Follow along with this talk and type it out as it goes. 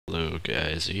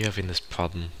guys, are you having this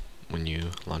problem when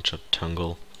you launch up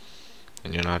Tunngle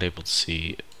and you're not able to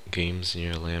see games in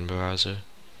your LAN browser?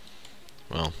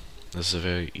 Well, this is a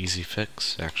very easy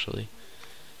fix, actually.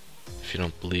 If you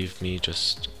don't believe me,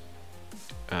 just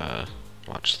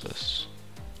watch this.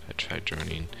 I tried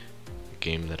joining a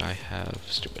game that I have.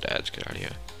 Stupid ads, get out of here.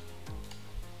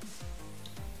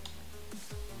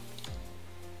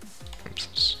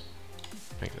 Oops,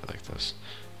 make it like this.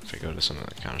 If I go to something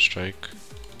like Counter-Strike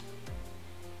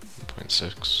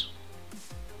 1.6,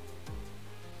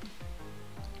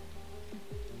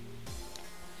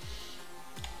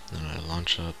 then I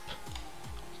launch up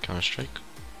Counter-Strike,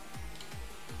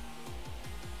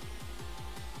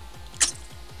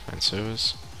 find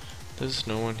service. There's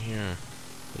no one here.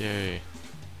 Yay.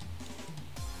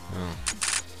 Oh.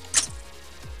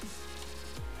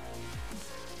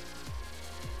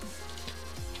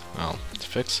 Well, to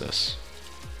fix this,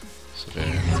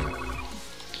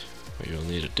 what you'll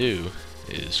need to do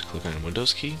is click on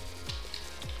Windows key,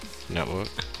 Network,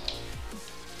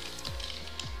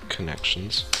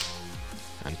 Connections,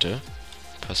 enter,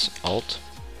 press Alt,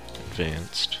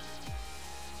 Advanced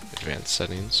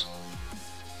Settings,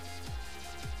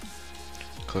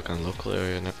 click on Local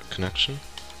Area Connection,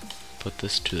 put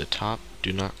this to the top,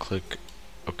 do not click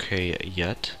OK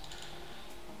yet.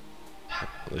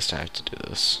 At least I have to do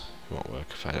this. It won't work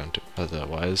if I don't do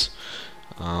otherwise.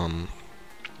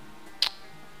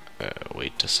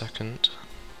 Wait a second.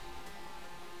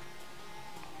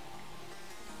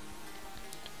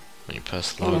 When you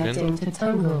press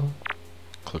login,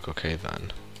 click OK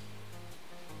then.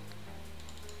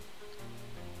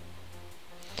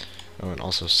 Oh, and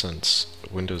also since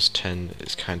Windows 10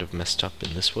 is kind of messed up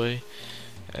in this way,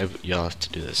 you'll have to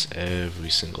do this every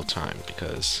single time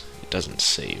because it doesn't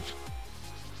save.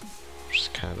 Which is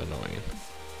kind of annoying.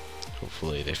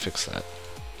 Hopefully they fix that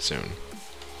soon.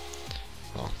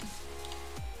 Well,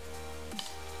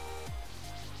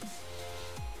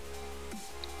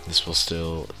 this will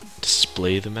still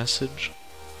display the message,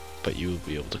 but you will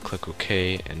be able to click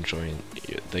OK and join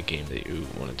the game that you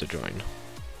wanted to join.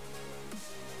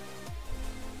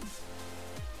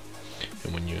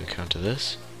 And when you encounter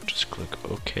this, just click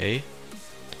OK.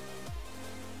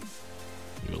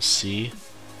 You will see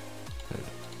that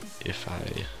if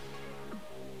I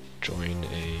join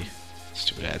a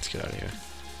stupid ads, get out of here.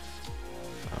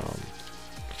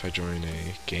 If I join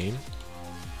a game,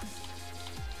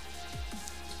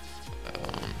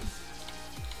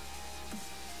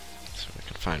 so I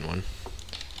can find one.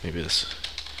 Maybe this.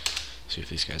 See if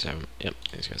these guys have. Yep,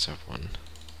 these guys have one.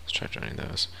 Let's try joining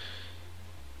those.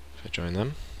 If I join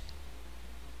them,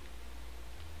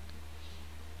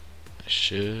 I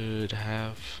should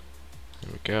have.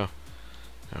 There we go.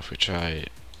 Now if we try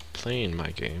playing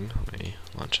my game, let me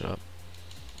launch it up.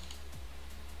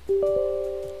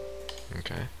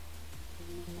 Okay.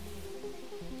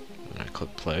 And I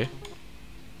click play.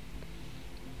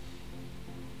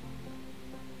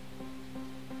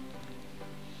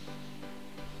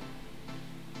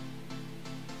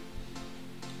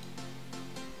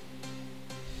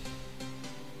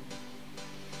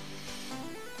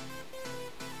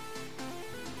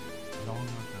 Long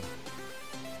ago,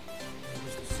 there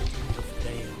was the city of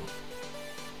Dale.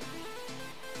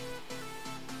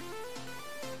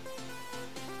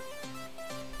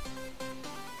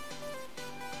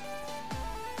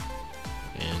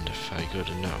 And if I go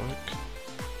to network,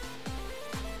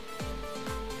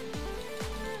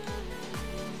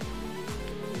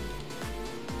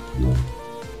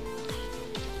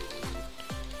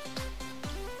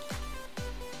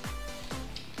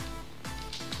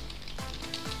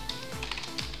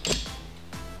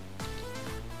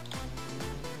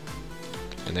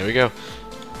 and there we go.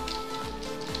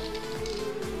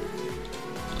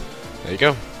 There you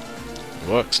go. It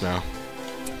works now.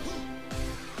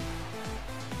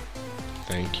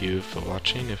 Thank you for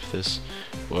watching. If this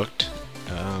worked,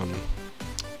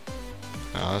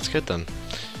 that's good then.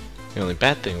 The only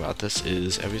bad thing about this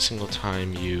is every single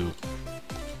time you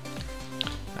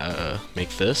make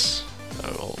this,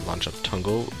 or launch up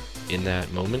Tunngle, in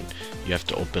that moment, you have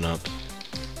to open up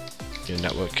your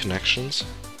network connections.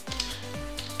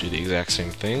 Do the exact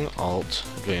same thing, Alt,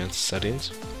 Advanced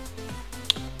Settings,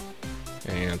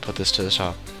 and put this to the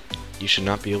top. You should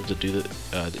not be able to do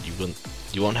that.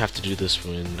 You won't have to do this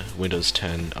when Windows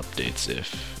 10 updates,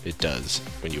 if it does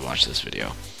when you watch this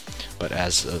video. But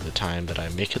as of the time that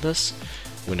I'm making this,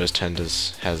 Windows 10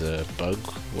 has a bug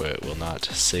where it will not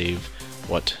save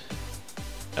what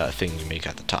thing you make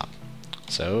at the top.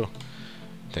 So,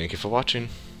 thank you for watching.